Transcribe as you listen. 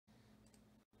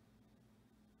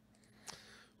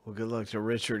Well, good luck to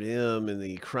Richard M. in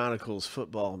the Chronicles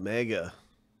Football Mega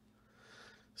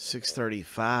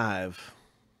 635.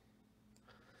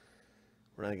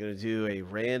 We're not going to do a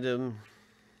random.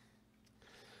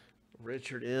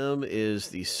 Richard M. is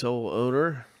the sole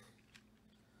owner.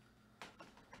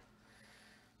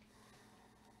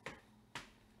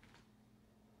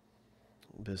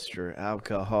 Mr.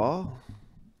 Alcohol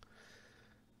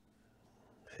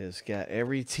has got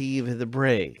every team in the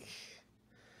break.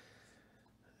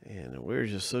 And we're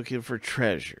just looking for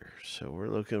treasure. So we're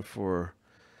looking for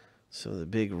some of the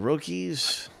big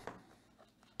rookies.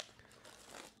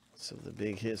 Some of the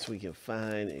big hits we can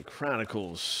find in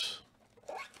Chronicles.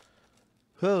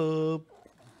 Hope.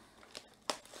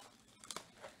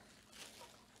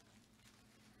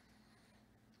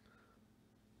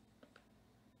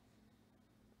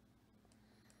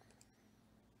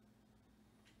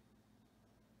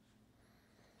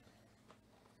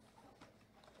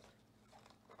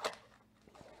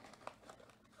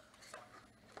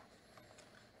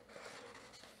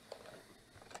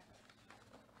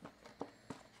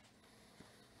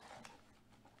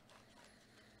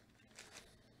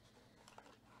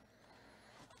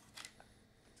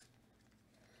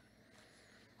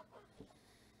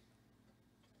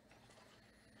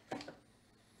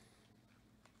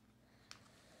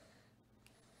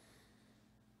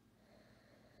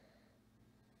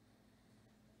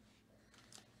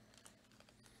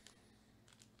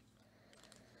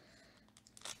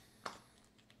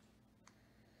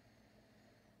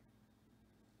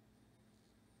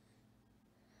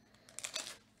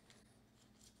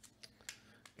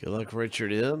 Good luck,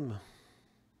 Richard M.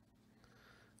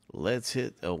 Let's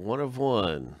hit a 1 of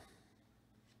 1.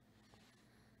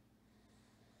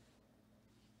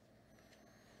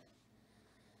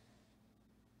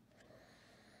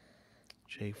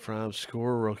 Jake Fromm,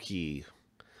 score rookie.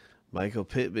 Michael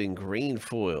Pittman, green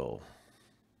foil.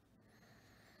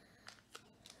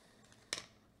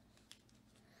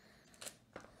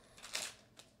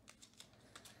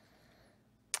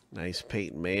 Nice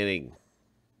Peyton Manning.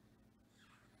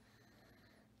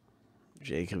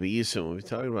 Jacob Eason, we'll be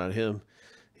talking about him.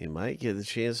 He might get the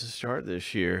chance to start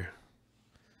this year.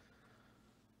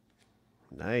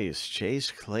 Nice. Chase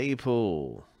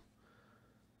Claypool.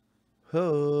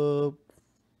 Hope.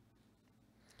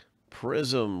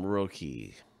 Prism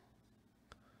rookie.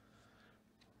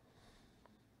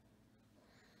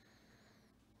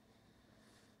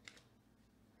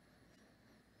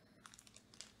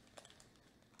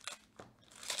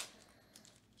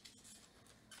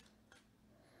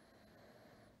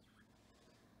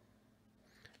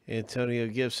 Antonio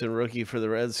Gibson, rookie for the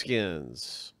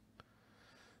Redskins.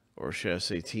 Or should I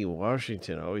say Team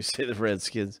Washington? I always say the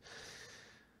Redskins.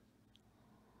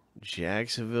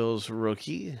 Jacksonville's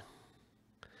rookie.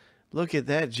 Look at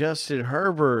that, Justin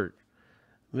Herbert.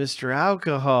 Mr.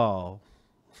 Alcohol.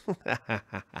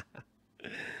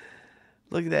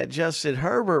 Look at that Justin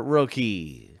Herbert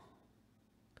rookie.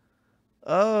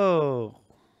 Oh.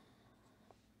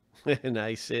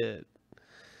 Nice hit.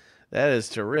 That is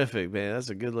terrific, man. That's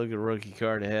a good-looking rookie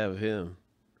card to have him.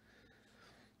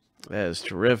 That is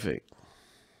terrific.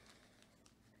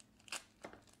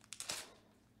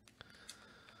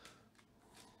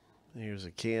 Here's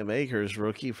a Cam Akers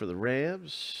rookie for the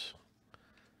Rams.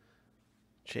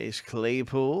 Chase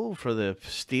Claypool for the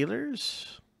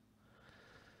Steelers.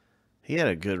 He had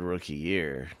a good rookie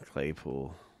year,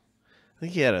 Claypool. I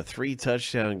think he had a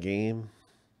 3-touchdown game.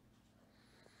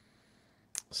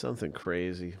 Something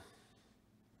crazy.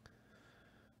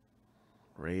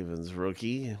 Ravens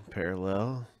rookie,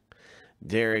 parallel.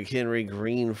 Derrick Henry,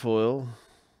 green foil.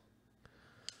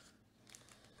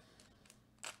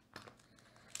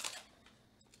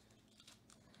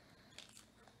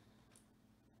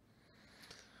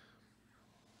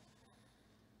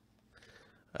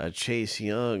 Chase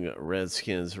Young,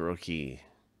 Redskins rookie.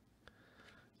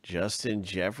 Justin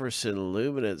Jefferson,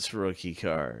 Luminance rookie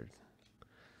card.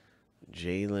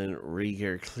 Jalen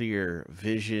Reagor, clear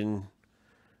vision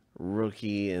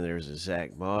rookie. And there's a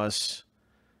Zach Moss.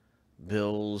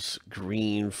 Bills,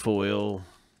 green foil.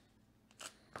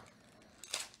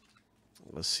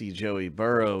 Let's see Joey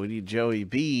Burrow. We need Joey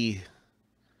B.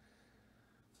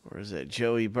 Or is that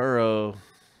Joey Burrow?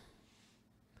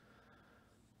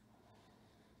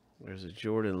 There's a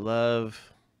Jordan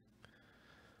Love.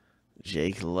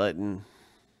 Jake Luton.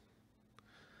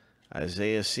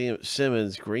 Isaiah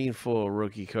Simmons, green foil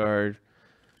rookie card.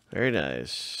 Very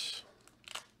nice.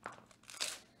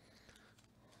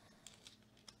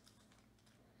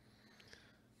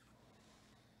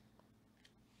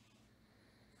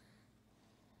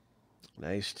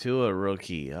 Nice Tua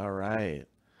rookie. All right.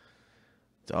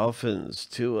 Dolphins,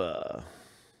 Tua.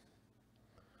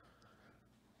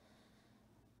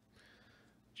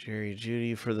 Jerry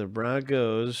Jeudy for the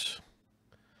Broncos.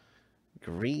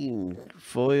 Green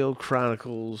foil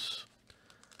Chronicles.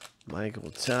 Michael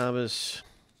Thomas.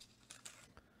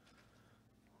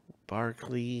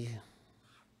 Barkley.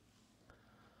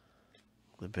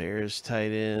 The Bears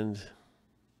tight end.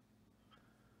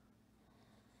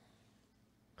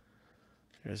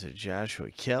 There's a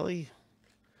Joshua Kelly.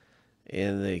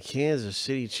 And the Kansas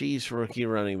City Chiefs rookie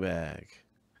running back.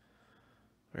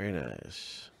 Very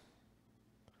nice.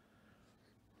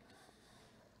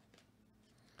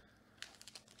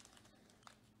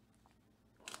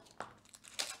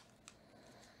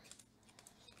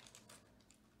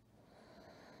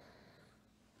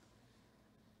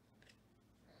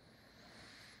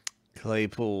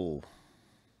 Claypool.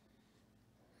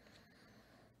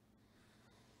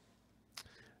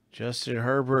 Justin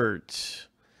Herbert.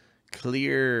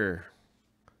 Clear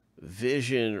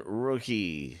Vision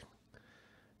rookie.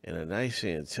 And a nice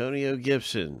Antonio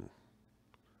Gibson.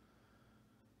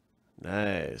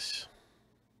 Nice.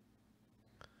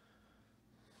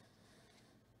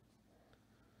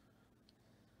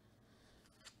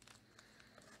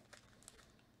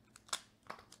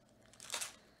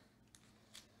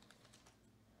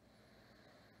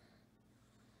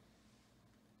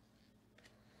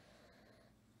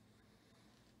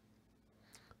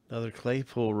 Another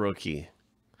Claypool rookie.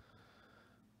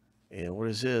 And what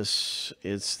is this?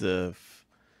 It's the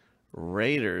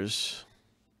Raiders.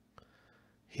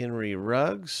 Henry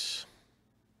Ruggs.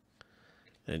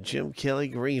 And Jim Kelly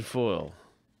green foil.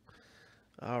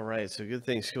 All right, so good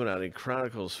things coming out in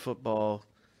Chronicles football.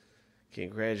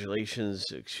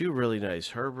 Congratulations. 2 really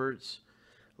nice Herberts.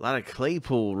 A lot of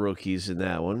Claypool rookies in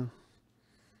that one.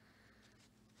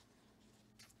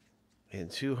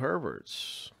 And 2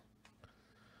 Herberts.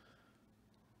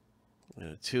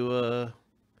 And a Tua.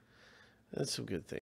 That's some good things.